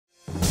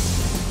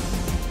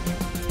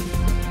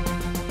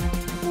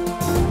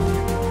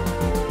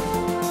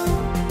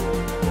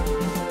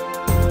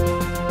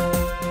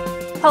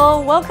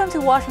Hello, welcome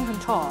to Washington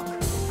Talk.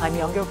 I'm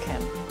Young-Kyo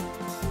Kim.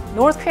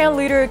 North Korean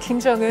leader Kim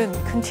Jong-un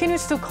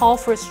continues to call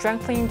for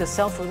strengthening the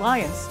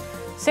self-reliance,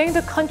 saying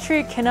the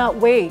country cannot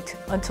wait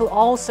until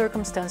all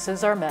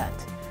circumstances are met.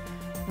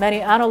 Many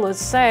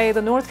analysts say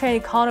the North Korean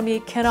economy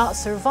cannot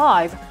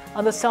survive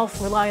on the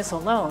self-reliance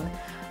alone,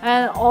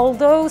 and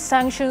although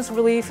sanctions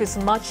relief is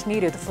much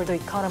needed for the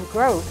economic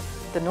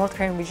growth, the North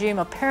Korean regime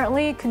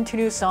apparently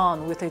continues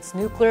on with its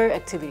nuclear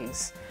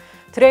activities.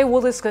 Today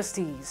we'll discuss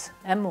these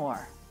and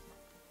more.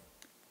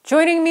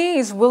 Joining me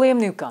is William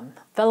Newcomb,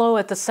 fellow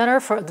at the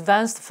Center for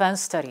Advanced Defense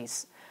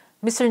Studies.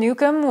 Mr.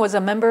 Newcomb was a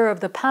member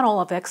of the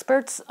panel of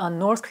experts on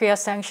North Korea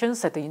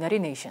sanctions at the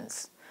United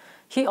Nations.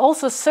 He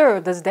also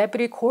served as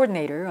deputy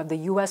coordinator of the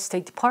U.S.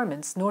 State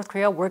Department's North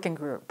Korea Working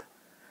Group.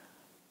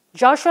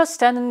 Joshua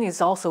Stanton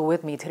is also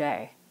with me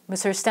today.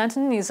 Mr.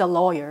 Stanton is a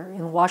lawyer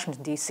in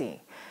Washington,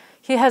 D.C.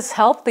 He has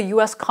helped the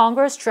U.S.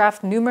 Congress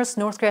draft numerous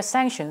North Korea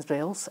sanctions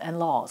bills and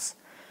laws.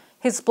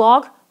 His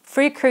blog,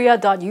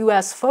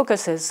 freekorea.us,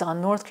 focuses on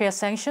North Korea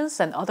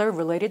sanctions and other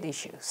related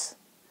issues.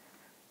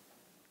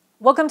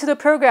 Welcome to the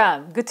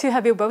program. Good to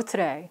have you both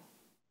today.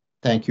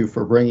 Thank you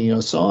for bringing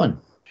us on.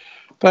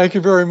 Thank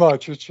you very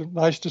much. It's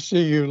nice to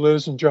see you,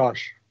 Liz and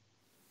Josh.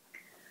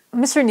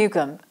 Mr.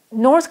 Newcomb,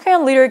 North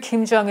Korean leader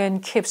Kim Jong-un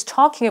keeps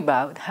talking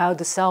about how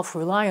the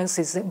self-reliance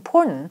is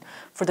important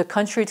for the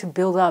country to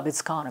build up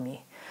its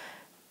economy.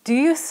 Do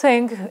you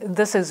think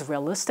this is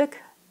realistic?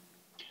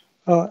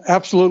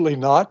 Absolutely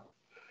not.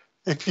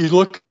 If you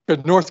look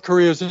at North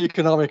Korea's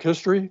economic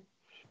history,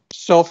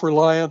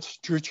 self-reliance,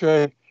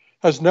 juche,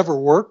 has never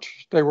worked.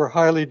 They were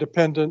highly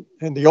dependent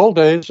in the old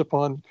days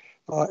upon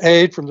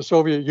aid from the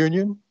Soviet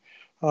Union.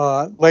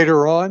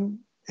 Later on,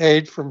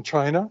 aid from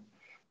China.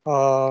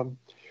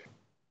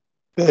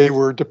 They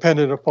were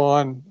dependent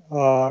upon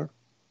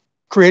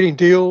creating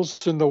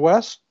deals in the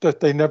West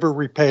that they never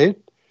repaid.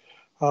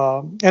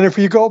 And if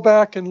you go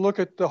back and look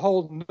at the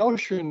whole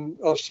notion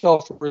of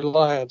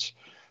self-reliance,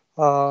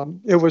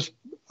 it was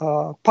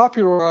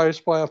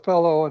popularized by a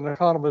fellow, an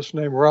economist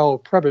named Raoul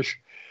Prebisch,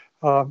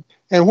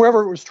 and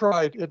wherever it was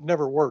tried, it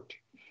never worked.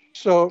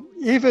 So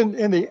even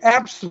in the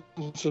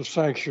absence of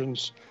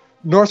sanctions,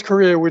 North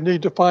Korea would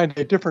need to find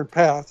a different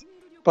path,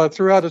 but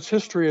throughout its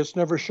history, it's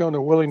never shown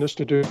a willingness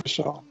to do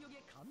so.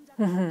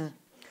 Mm-hmm.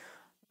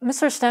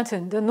 Mr.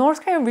 Stanton, the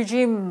North Korean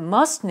regime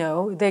must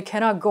know they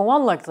cannot go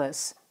on like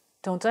this,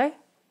 don't they?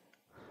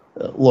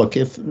 Look,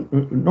 if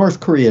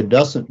North Korea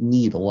doesn't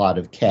need a lot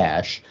of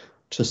cash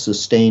to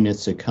sustain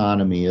its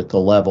economy at the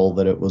level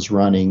that it was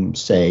running,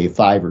 say,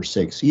 5 or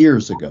 6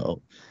 years ago,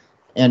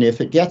 and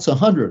if it gets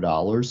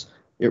 $100,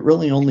 it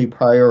really only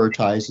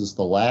prioritizes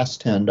the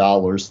last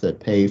 $10 that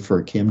pay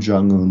for Kim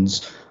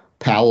Jong-un's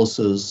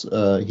palaces.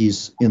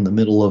 He's in the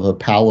middle of a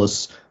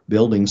palace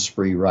building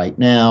spree right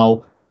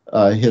now,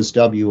 his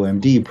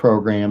WMD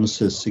programs,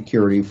 his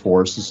security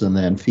forces, and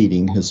then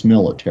feeding his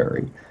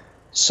military.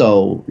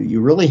 So you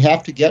really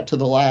have to get to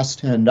the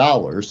last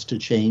 $10 to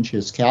change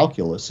his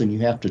calculus, and you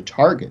have to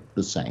target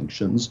the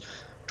sanctions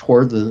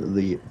toward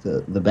the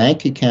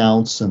bank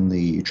accounts and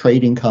the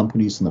trading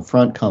companies and the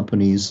front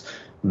companies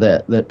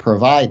that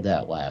provide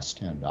that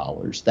last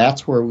 $10.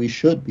 That's where we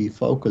should be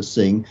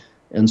focusing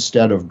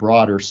instead of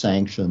broader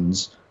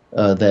sanctions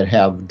that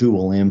have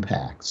dual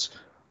impacts.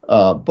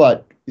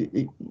 But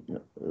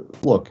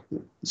look,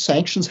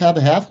 sanctions have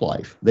a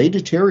half-life. They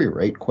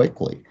deteriorate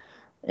quickly.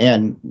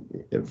 And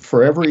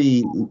for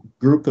every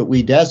group that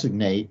we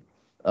designate,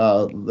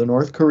 the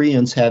North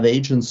Koreans have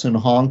agents in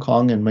Hong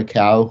Kong and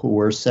Macau who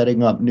are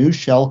setting up new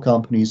shell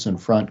companies and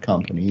front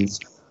companies.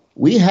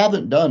 We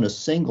haven't done a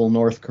single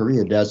North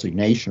Korea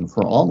designation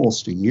for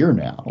almost a year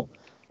now,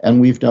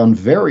 and we've done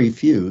very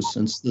few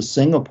since the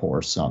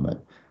Singapore summit.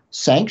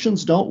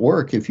 Sanctions don't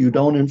work if you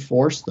don't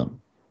enforce them.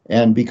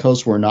 And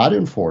because we're not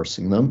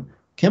enforcing them,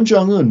 Kim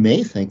Jong-un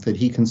may think that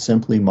he can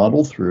simply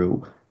muddle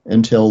through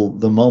until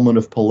the moment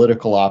of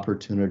political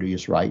opportunity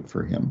is right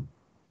for him.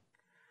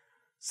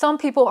 Some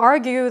people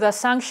argue that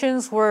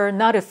sanctions were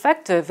not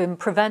effective in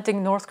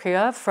preventing North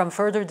Korea from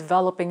further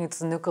developing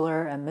its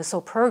nuclear and missile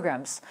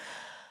programs.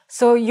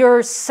 So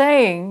you're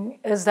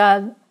saying is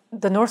that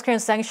the North Korean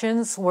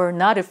sanctions were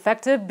not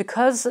effective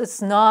because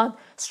it's not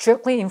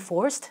strictly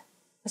enforced,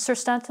 Mr.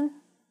 Stanton?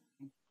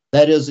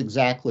 That is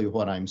exactly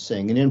what I'm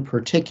saying. And in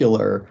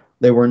particular,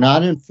 they were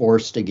not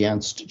enforced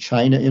against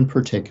China in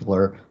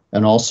particular,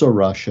 and also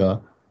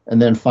Russia,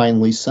 and then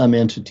finally some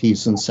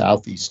entities in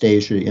Southeast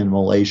Asia, in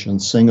Malaysia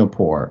and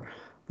Singapore,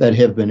 that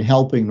have been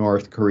helping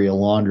North Korea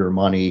launder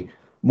money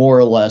more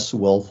or less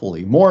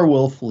willfully. More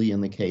willfully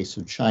in the case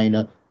of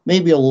China,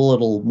 maybe a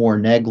little more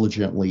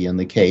negligently in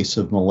the case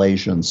of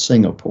Malaysia and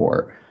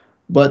Singapore.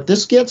 But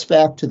this gets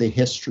back to the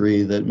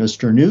history that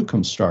Mr.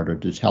 Newcomb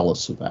started to tell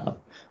us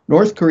about.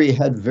 North Korea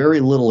had very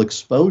little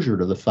exposure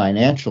to the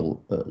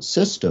financial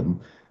system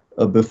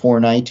before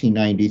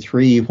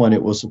 1993, when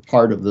it was a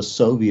part of the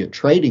Soviet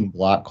trading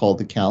bloc called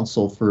the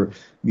Council for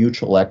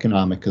Mutual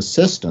Economic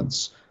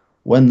Assistance.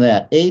 When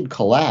that aid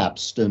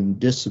collapsed and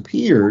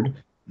disappeared,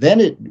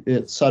 then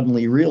it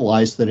suddenly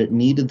realized that it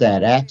needed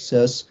that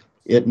access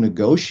It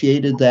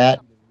negotiated that.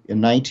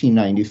 In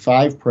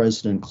 1995,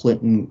 President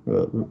Clinton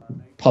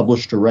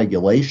published a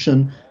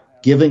regulation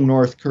giving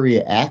North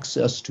Korea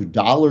access to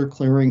dollar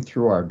clearing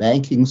through our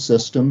banking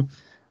system.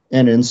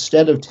 And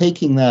instead of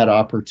taking that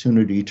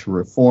opportunity to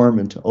reform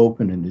and to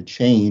open and to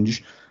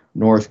change,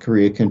 North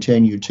Korea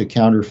continued to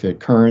counterfeit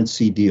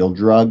currency, deal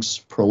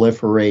drugs,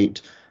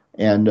 proliferate,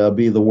 and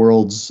be the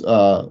world's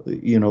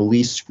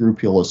least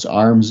scrupulous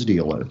arms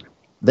dealer.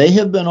 They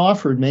have been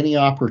offered many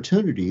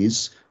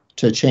opportunities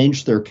to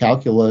change their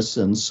calculus,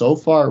 and so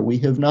far we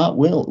have not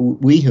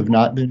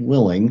been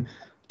willing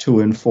to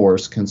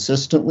enforce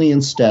consistently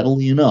and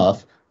steadily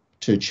enough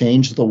to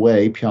change the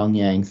way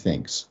Pyongyang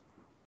thinks.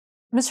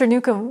 Mr.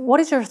 Newcomb, what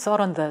is your thought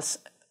on this?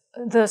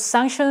 The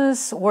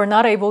sanctions were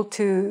not able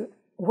to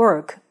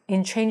work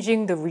in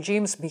changing the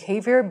regime's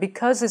behavior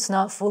because it's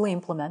not fully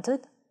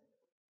implemented?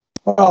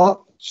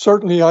 Well,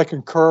 certainly I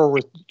concur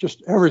with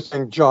just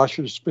everything Josh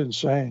has been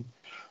saying.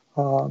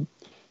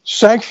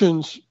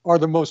 Sanctions are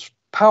the most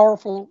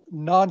powerful,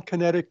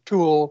 non-kinetic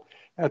tool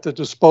at the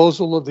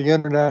disposal of the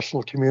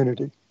international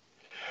community.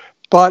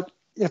 But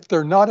if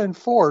they're not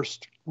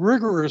enforced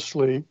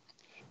rigorously,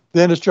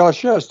 then as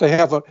Josh says,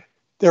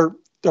 they're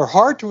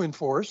hard to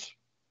enforce,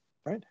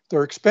 right?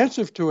 They're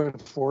expensive to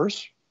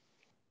enforce.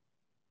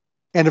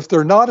 And if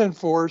they're not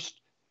enforced,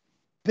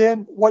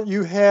 then what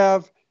you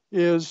have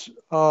is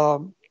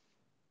a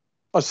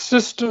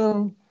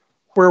system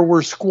where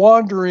we're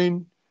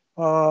squandering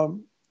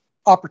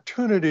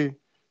opportunity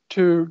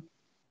to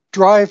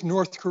drive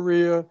North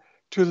Korea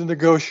to the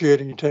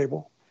negotiating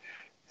table.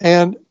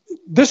 And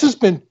this has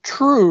been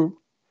true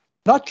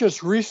not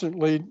just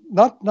recently,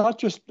 not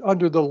just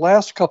under the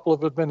last couple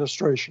of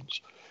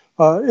administrations.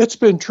 It's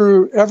been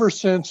true ever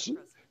since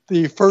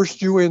the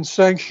first UN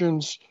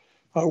sanctions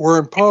were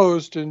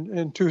imposed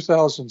in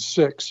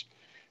 2006.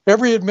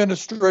 Every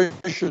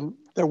administration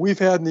that we've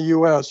had in the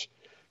U.S.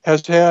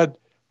 has had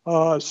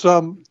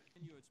some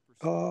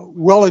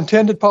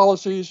well-intended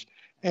policies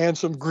and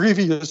some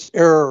grievous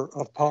error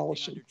of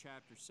policy.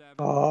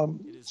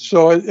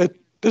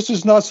 This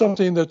is not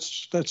something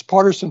that's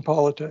partisan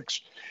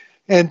politics.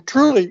 And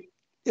truly,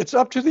 it's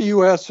up to the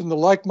U.S. and the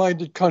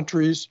like-minded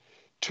countries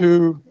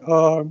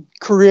to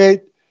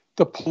create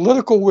the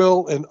political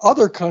will in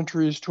other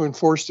countries to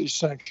enforce these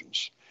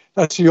sanctions.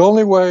 That's the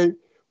only way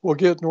we'll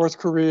get North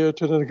Korea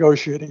to the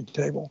negotiating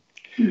table.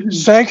 Mm-hmm.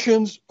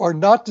 Sanctions are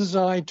not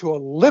designed to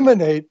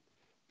eliminate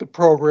the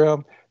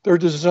program. They're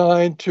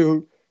designed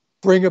to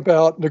bring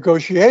about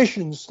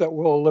negotiations that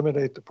will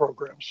eliminate the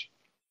programs.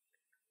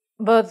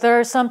 But there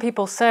are some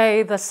people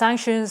say the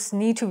sanctions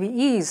need to be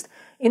eased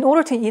in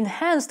order to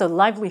enhance the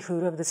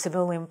livelihood of the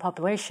civilian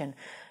population.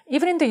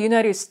 Even in the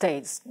United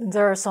States,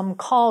 there are some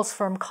calls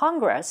from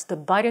Congress. The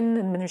Biden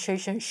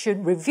administration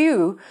should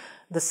review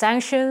the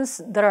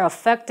sanctions that are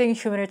affecting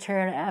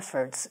humanitarian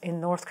efforts in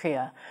North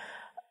Korea.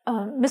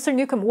 Mr.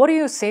 Newcomb, what do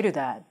you say to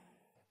that?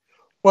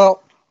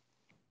 Well,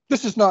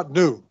 this is not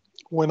new.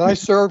 When I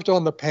served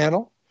on the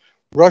panel,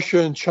 Russia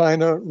and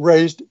China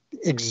raised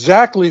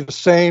exactly the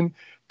same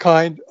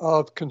kind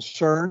of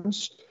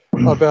concerns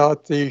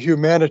about the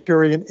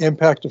humanitarian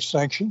impact of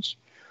sanctions.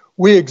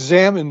 We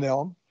examined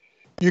them.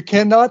 You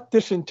cannot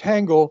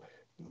disentangle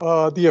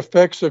the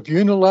effects of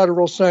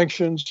unilateral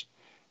sanctions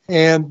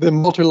and the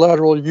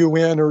multilateral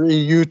UN or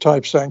EU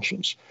type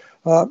sanctions.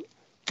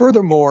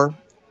 Furthermore,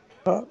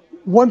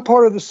 one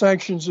part of the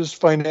sanctions is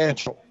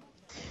financial,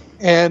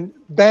 and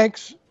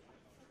banks'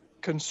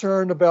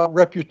 concern about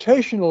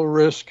reputational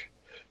risk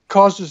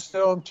causes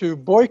them to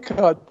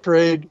boycott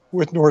trade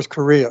with North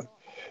Korea.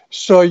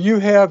 So you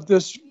have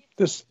this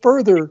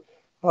further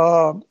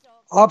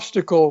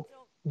obstacle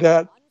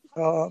that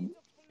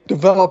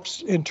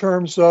develops in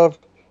terms of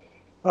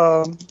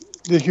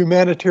the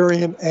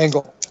humanitarian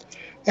angle.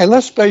 And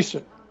let's face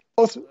it,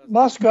 both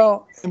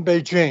Moscow and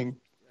Beijing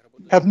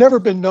have never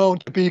been known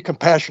to be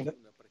compassionate.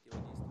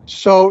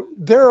 So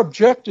their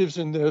objectives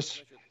in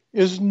this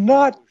is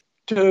not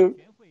to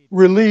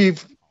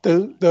relieve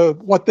the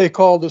what they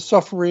call the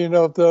suffering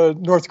of the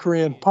North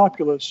Korean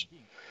populace.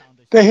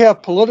 They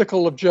have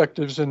political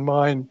objectives in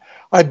mind.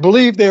 I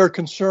believe they are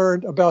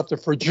concerned about the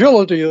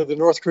fragility of the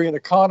North Korean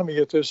economy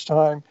at this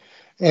time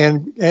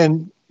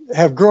and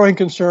have growing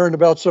concern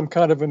about some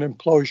kind of an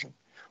implosion.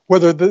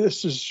 Whether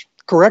this is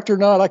correct or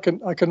not, I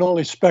can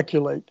only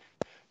speculate.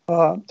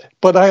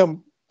 But I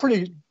am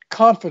pretty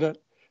confident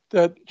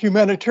that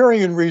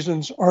humanitarian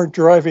reasons aren't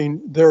driving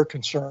their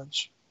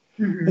concerns.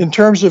 Mm-hmm. In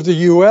terms of the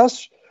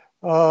U.S.,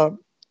 I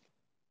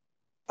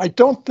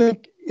don't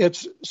think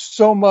it's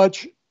so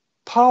much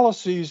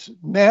policies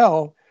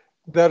now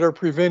that are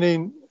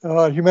preventing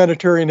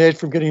humanitarian aid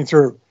from getting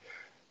through.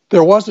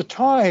 There was a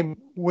time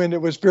when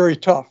it was very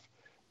tough,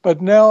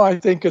 but now I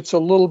think it's a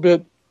little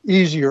bit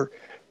easier.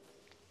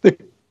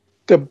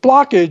 The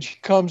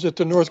blockage comes at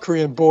the North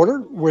Korean border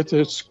with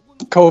its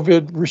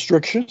COVID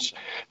restrictions.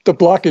 The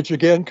blockage,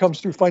 again,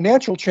 comes through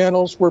financial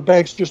channels where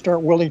banks just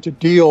aren't willing to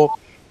deal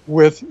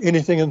with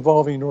anything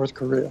involving North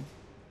Korea.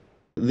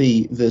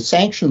 The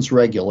sanctions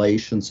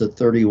regulations at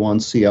 31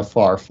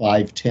 CFR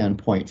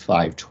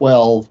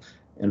 510.512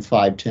 and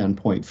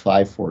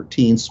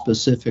 510.514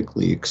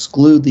 specifically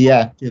exclude the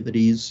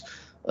activities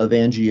of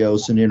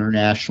NGOs and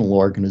international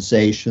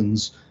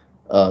organizations.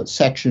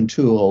 Section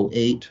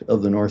 208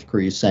 of the North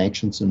Korea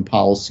Sanctions and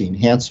Policy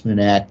Enhancement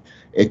Act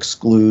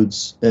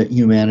excludes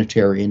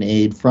humanitarian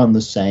aid from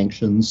the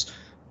sanctions.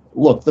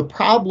 Look, the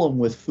problem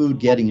with food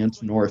getting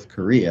into North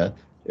Korea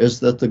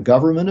is that the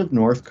government of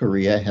North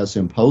Korea has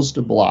imposed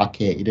a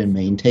blockade and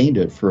maintained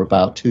it for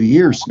about 2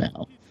 years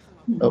now.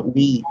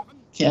 We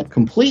can't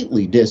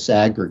completely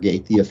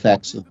disaggregate the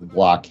effects of the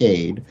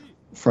blockade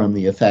from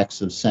the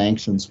effects of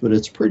sanctions, but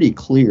it's pretty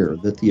clear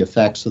that the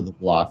effects of the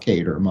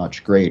blockade are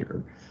much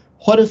greater.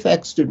 What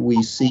effects did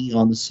we see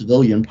on the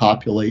civilian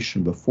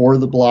population before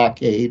the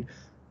blockade?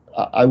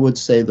 I would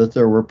say that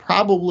there were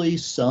probably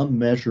some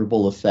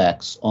measurable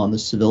effects on the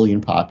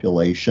civilian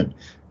population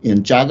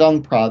in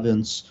Jagang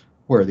province,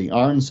 where the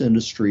arms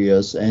industry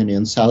is, and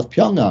in South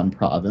Pyongan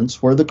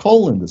province, where the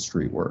coal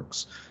industry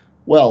works.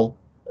 Well,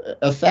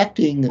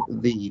 affecting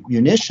the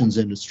munitions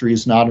industry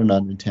is not an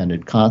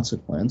unintended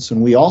consequence,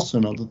 and we also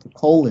know that the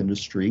coal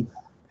industry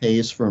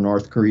pays for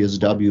North Korea's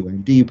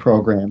WMD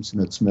programs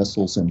and its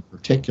missiles in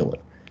particular.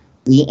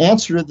 The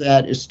answer to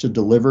that is to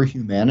deliver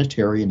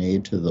humanitarian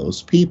aid to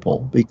those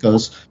people,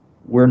 because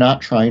we're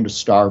not trying to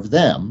starve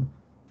them,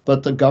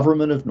 but the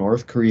government of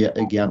North Korea,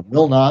 again,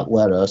 will not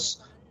let us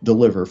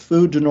deliver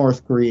food to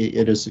North Korea.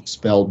 It has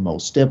expelled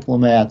most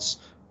diplomats,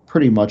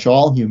 pretty much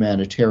all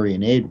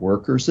humanitarian aid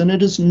workers, and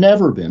it has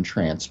never been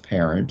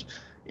transparent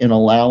in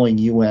allowing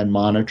UN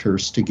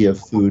monitors to give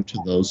food to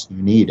those who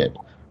need it.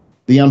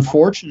 The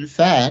unfortunate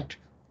fact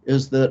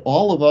is that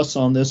all of us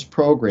on this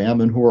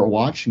program and who are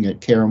watching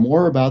it care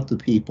more about the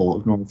people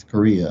of North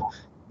Korea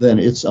than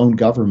its own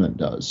government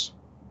does.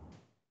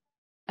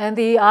 And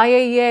the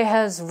IAEA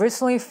has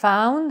recently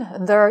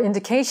found there are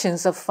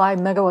indications of 5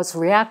 megawatts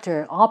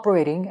reactor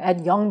operating at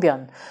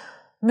Yongbyon.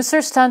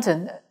 Mr.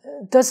 Stanton,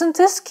 doesn't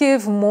this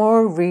give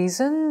more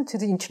reason to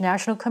the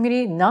international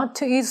community not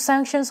to ease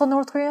sanctions on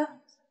North Korea?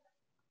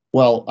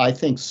 Well, I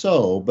think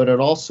so, but it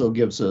also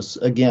gives us,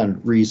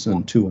 again,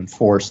 reason to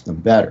enforce them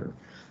better.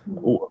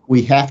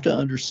 We have to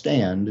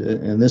understand,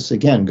 and this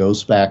again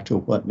goes back to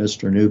what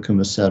Mr. Newcomb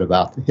has said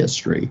about the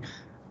history.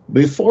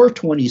 Before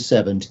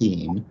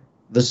 2017,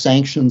 the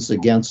sanctions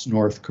against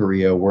North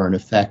Korea were an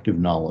effective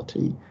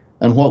nullity.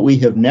 And what we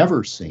have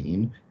never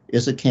seen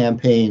is a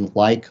campaign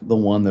like the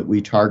one that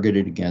we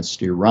targeted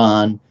against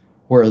Iran,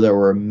 where there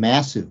were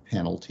massive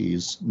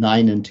penalties,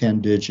 9 and 10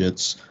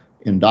 digits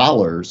in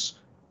dollars,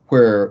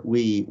 where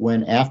we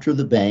went after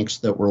the banks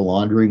that were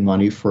laundering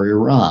money for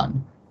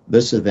Iran.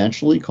 This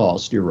eventually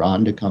caused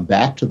Iran to come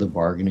back to the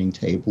bargaining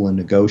table and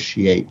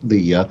negotiate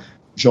the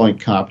Joint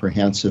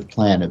Comprehensive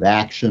Plan of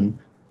Action.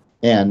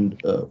 And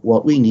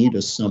what we need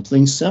is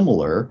something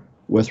similar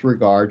with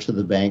regard to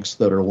the banks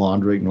that are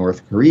laundering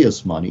North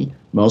Korea's money,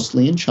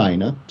 mostly in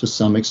China, to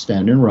some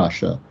extent in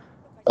Russia,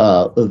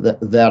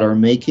 that are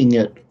making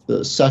it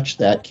such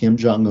that Kim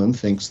Jong-un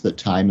thinks that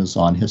time is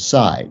on his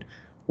side.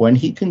 When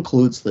he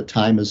concludes that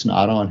time is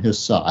not on his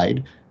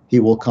side, he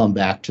will come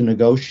back to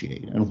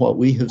negotiate. And what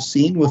we have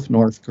seen with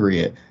North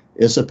Korea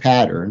is a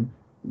pattern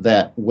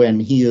that when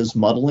he is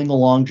muddling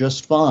along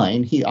just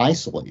fine, he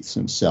isolates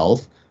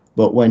himself.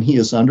 But when he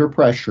is under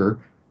pressure,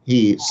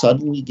 he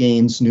suddenly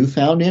gains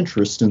newfound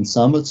interest in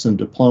summits and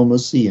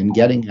diplomacy and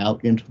getting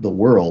out into the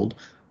world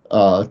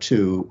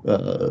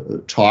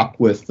to talk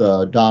with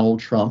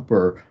Donald Trump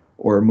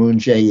or Moon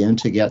Jae-in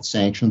to get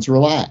sanctions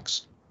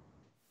relaxed.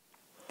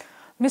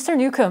 Mr.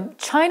 Newcomb,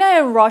 China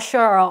and Russia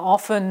are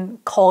often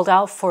called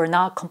out for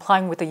not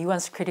complying with the UN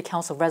Security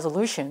Council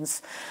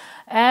resolutions.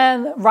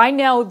 And right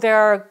now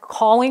they're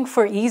calling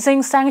for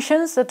easing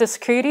sanctions at the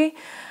security.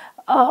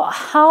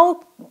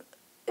 How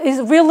is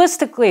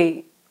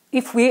realistically,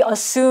 if we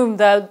assume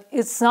that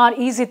it's not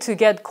easy to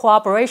get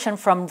cooperation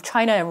from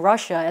China and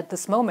Russia at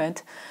this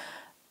moment,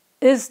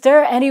 is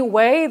there any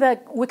way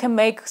that we can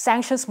make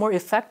sanctions more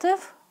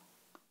effective?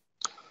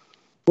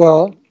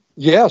 Well,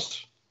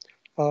 yes.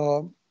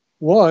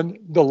 One,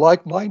 the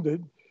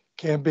like-minded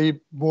can be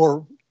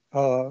more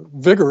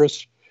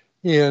vigorous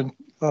in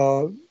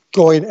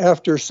going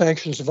after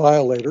sanctions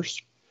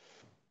violators.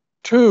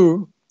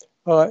 Two,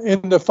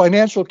 in the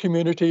financial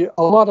community,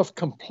 a lot of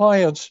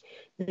compliance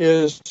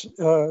is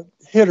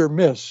hit or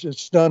miss.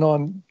 It's done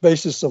on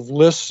basis of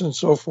lists and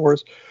so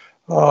forth.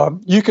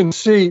 You can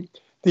see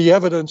the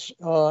evidence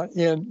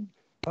in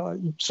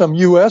some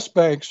U.S.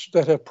 banks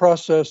that have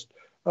processed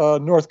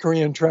North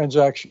Korean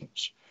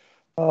transactions.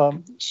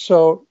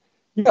 So,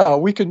 yeah,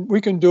 we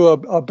can do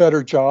a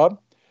better job.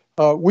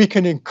 We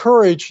can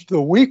encourage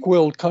the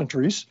weak-willed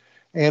countries,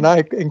 and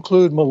I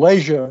include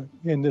Malaysia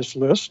in this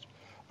list,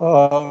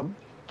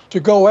 to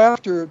go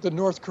after the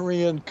North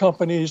Korean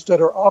companies that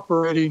are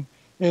operating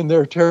in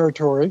their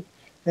territory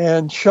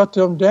and shut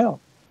them down.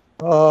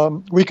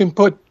 We can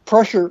put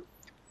pressure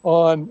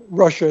on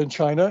Russia and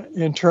China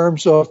in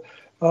terms of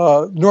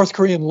North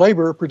Korean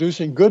labor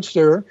producing goods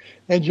there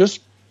and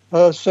just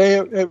say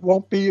it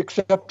won't be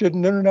accepted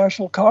in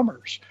international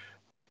commerce.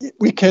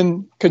 We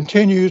can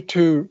continue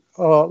to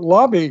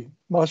lobby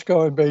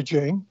Moscow and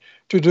Beijing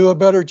to do a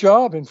better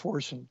job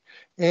enforcing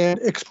and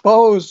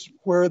expose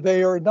where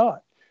they are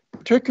not,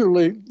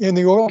 particularly in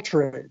the oil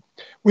trade.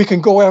 We can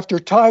go after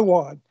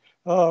Taiwan,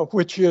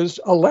 which is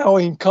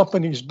allowing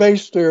companies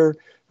based there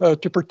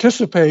to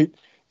participate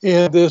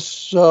in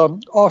this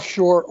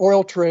offshore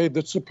oil trade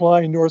that's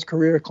supplying North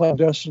Korea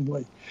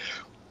clandestinely.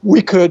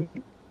 We could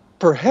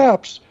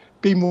perhaps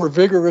be more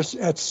vigorous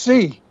at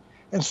sea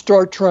and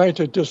start trying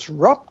to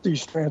disrupt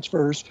these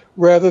transfers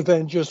rather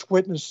than just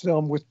witness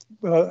them with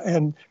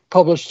and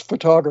publish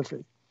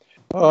photography.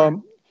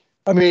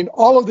 I mean,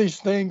 all of these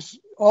things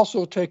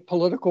also take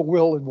political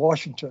will in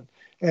Washington,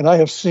 and I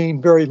have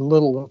seen very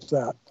little of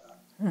that.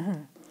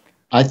 Mm-hmm.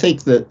 I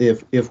think that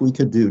if we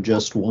could do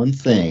just one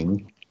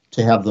thing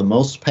to have the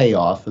most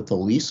payoff at the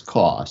least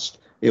cost,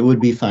 it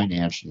would be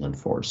financial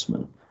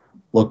enforcement.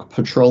 Look,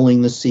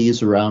 patrolling the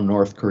seas around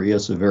North Korea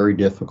is a very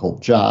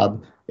difficult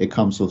job. It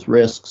comes with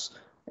risks,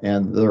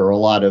 and there are a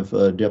lot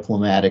of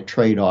diplomatic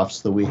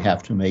trade-offs that we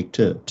have to make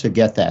to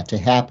get that to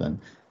happen.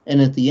 And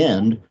at the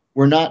end,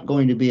 we're not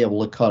going to be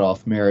able to cut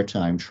off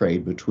maritime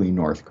trade between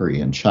North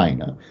Korea and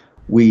China.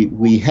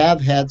 We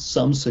have had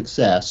some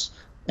success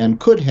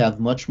and could have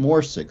much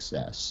more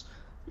success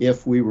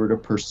if we were to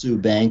pursue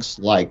banks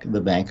like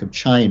the Bank of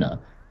China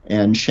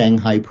and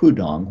Shanghai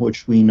Pudong,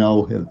 which we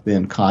know have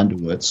been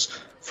conduits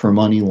for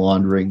money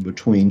laundering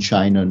between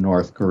China and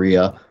North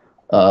Korea.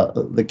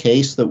 The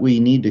case that we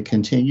need to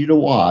continue to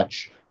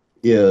watch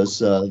is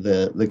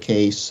the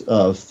case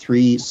of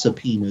 3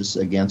 subpoenas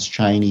against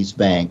Chinese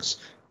banks.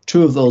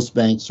 2 of those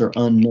banks are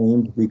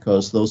unnamed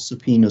because those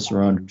subpoenas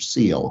are under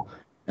seal.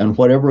 And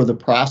whatever the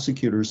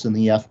prosecutors and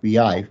the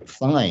FBI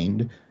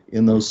find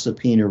in those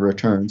subpoena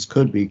returns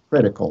could be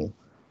critical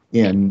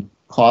in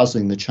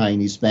causing the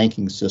Chinese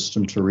banking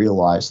system to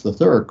realize that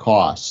there are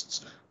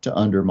costs to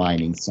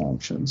undermining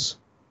sanctions.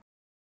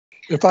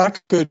 If I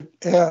could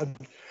add,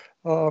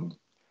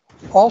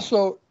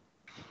 also,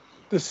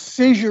 the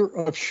seizure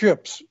of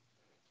ships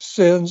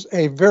sends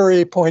a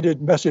very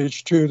pointed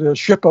message to the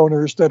ship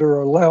owners that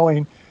are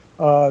allowing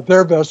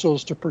their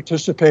vessels to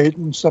participate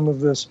in some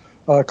of this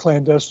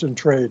clandestine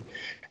trade.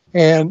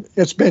 And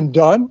it's been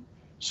done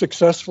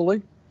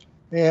successfully,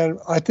 and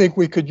I think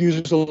we could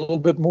use a little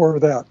bit more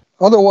of that.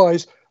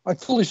 Otherwise, I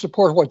fully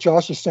support what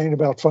Josh is saying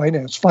about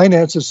finance.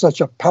 Finance is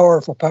such a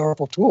powerful,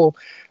 powerful tool.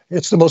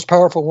 It's the most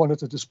powerful one at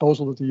the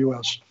disposal of the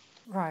U.S.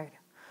 Right.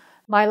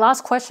 My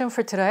last question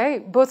for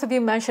today, both of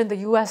you mentioned the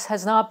U.S.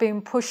 has not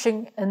been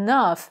pushing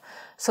enough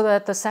so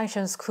that the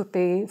sanctions could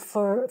be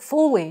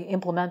fully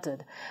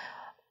implemented.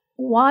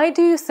 Why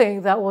do you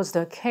think that was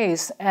the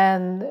case?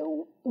 And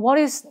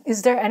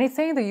is there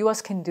anything the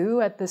U.S. can do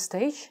at this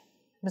stage,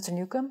 Mr.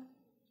 Newcomb?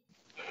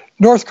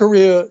 North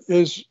Korea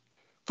is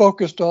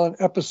focused on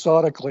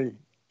episodically,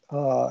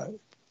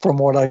 from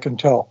what I can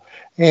tell.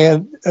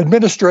 And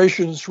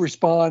administrations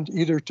respond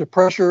either to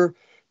pressure,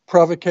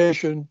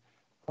 provocation,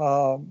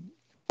 or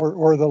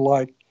the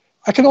like.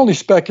 I can only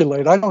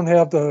speculate. I don't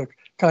have the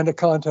kind of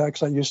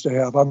contacts I used to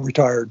have. I'm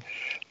retired.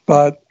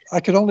 But I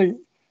can only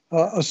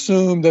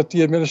assume that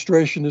the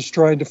administration is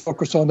trying to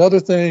focus on other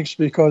things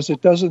because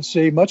it doesn't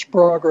see much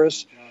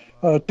progress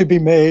to be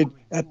made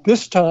at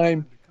this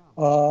time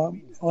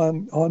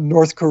on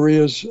North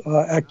Korea's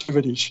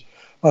activities.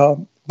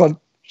 But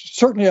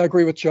certainly I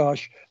agree with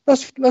Josh.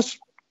 Let's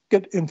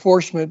get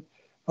enforcement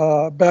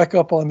back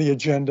up on the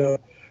agenda.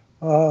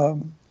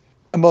 I'm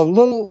a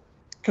little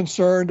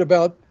concerned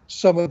about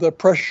some of the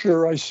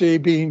pressure I see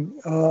being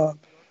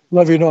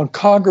levied on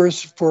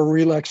Congress for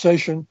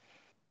relaxation.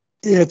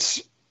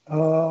 It's,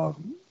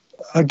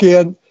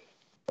 again,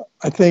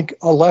 I think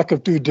a lack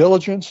of due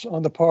diligence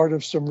on the part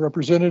of some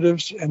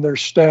representatives and their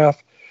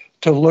staff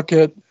to look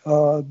at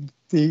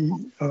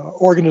the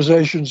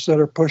organizations that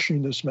are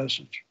pushing this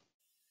message.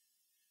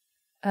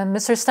 And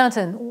Mr.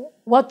 Stanton,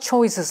 what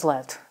choice is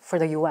left for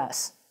the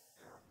U.S.?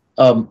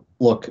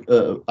 Look,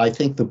 I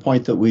think the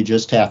point that we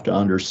just have to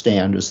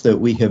understand is that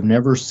we have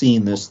never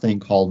seen this thing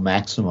called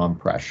maximum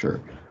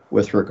pressure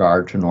with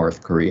regard to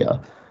North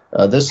Korea.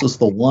 This is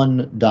the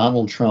one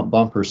Donald Trump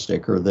bumper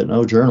sticker that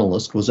no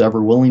journalist was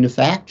ever willing to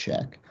fact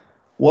check.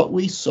 What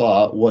we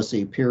saw was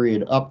a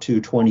period up to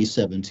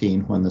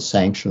 2017 when the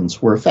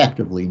sanctions were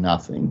effectively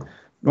nothing.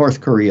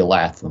 North Korea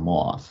laughed them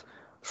off.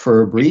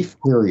 For a brief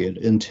period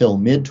until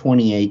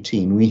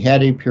mid-2018, we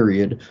had a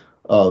period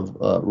of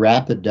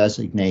rapid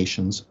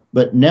designations,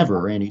 but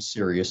never any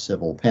serious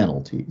civil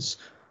penalties.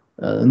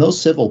 And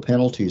those civil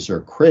penalties are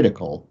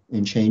critical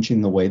in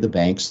changing the way the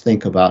banks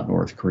think about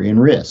North Korean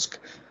risk.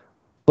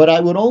 But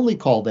I would only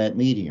call that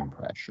medium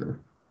pressure.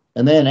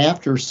 And then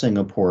after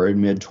Singapore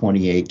in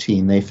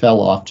mid-2018, they fell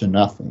off to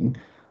nothing,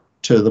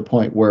 to the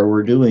point where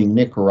we're doing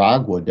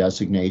Nicaragua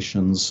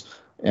designations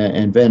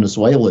and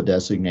Venezuela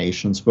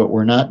designations, but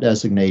we're not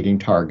designating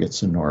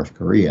targets in North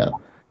Korea.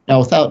 Now,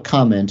 without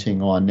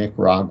commenting on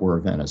Nicaragua or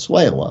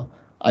Venezuela,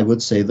 I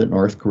would say that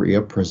North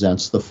Korea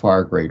presents the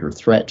far greater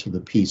threat to the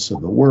peace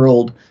of the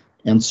world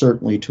and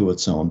certainly to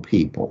its own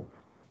people.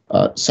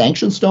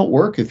 Sanctions don't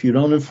work if you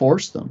don't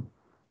enforce them.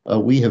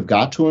 We have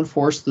got to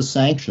enforce the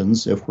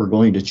sanctions if we're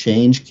going to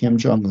change Kim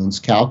Jong-un's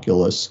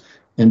calculus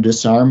and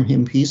disarm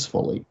him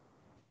peacefully.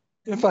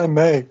 If I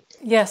may.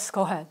 Yes,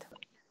 go ahead.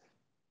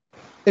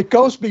 It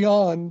goes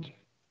beyond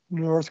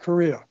North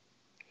Korea.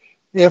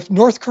 If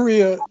North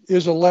Korea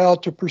is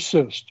allowed to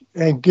persist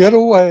and get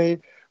away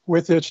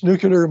with its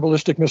nuclear and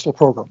ballistic missile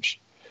programs,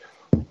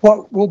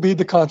 what will be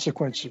the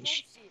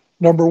consequences?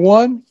 Number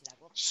one,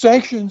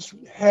 sanctions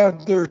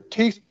have their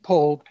teeth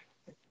pulled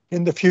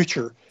in the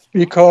future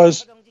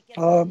because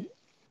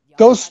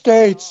those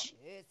states,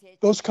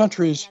 those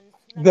countries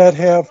that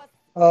have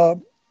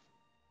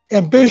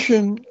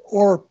ambition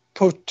or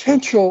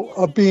potential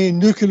of being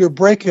nuclear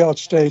breakout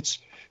states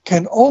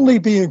can only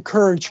be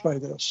encouraged by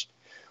this.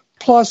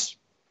 Plus,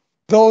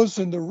 those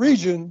in the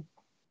region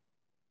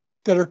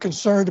that are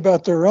concerned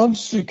about their own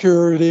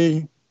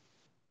security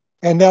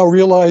and now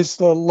realize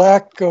the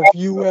lack of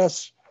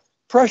U.S.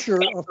 pressure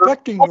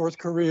affecting North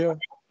Korea.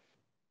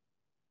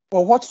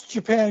 Well, what's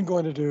Japan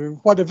going to do?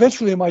 What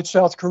eventually might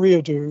South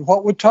Korea do?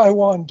 What would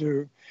Taiwan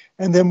do?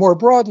 And then more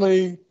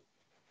broadly,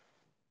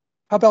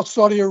 how about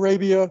Saudi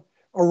Arabia?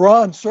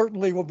 Iran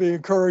certainly will be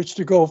encouraged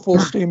to go full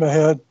steam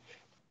ahead.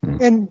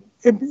 And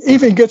it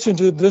even gets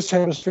into this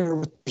hemisphere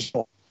with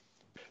Brazil.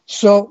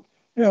 So,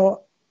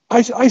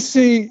 I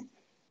see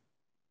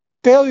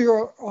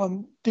failure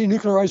on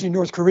denuclearizing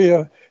North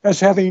Korea as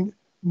having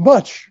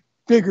much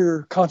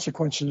bigger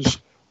consequences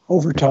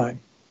over time.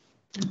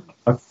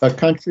 A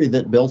country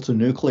that built a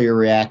nuclear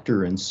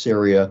reactor in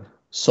Syria,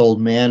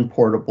 sold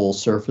man-portable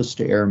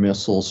surface-to-air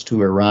missiles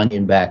to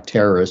Iranian-backed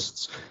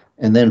terrorists,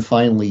 and then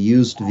finally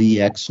used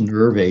VX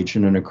nerve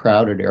agent in a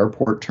crowded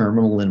airport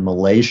terminal in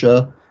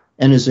Malaysia,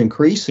 and is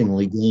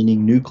increasingly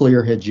gaining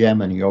nuclear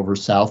hegemony over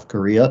South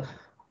Korea,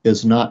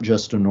 is not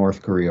just a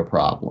North Korea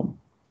problem.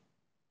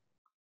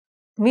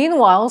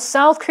 Meanwhile,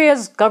 South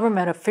Korea's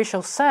government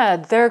officials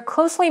said they're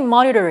closely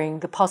monitoring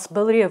the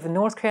possibility of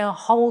North Korea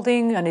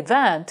holding an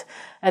event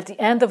at the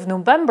end of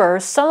November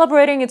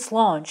celebrating its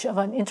launch of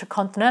an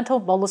intercontinental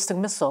ballistic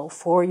missile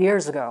 4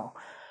 years ago.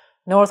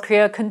 North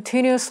Korea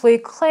continuously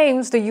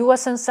claims the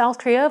U.S. and South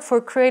Korea for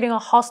creating a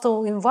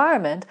hostile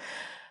environment,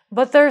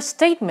 but their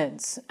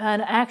statements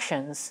and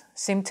actions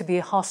seem to be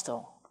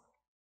hostile.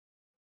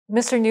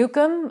 Mr.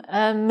 Newcomb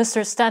and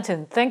Mr.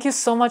 Stanton, thank you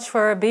so much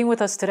for being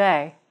with us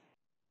today.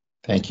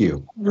 Thank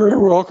you. You're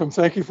welcome.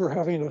 Thank you for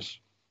having us.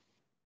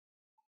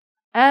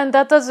 And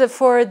that does it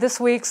for this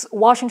week's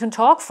Washington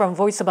Talk from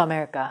Voice of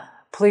America.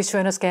 Please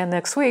join us again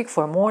next week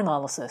for more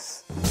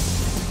analysis.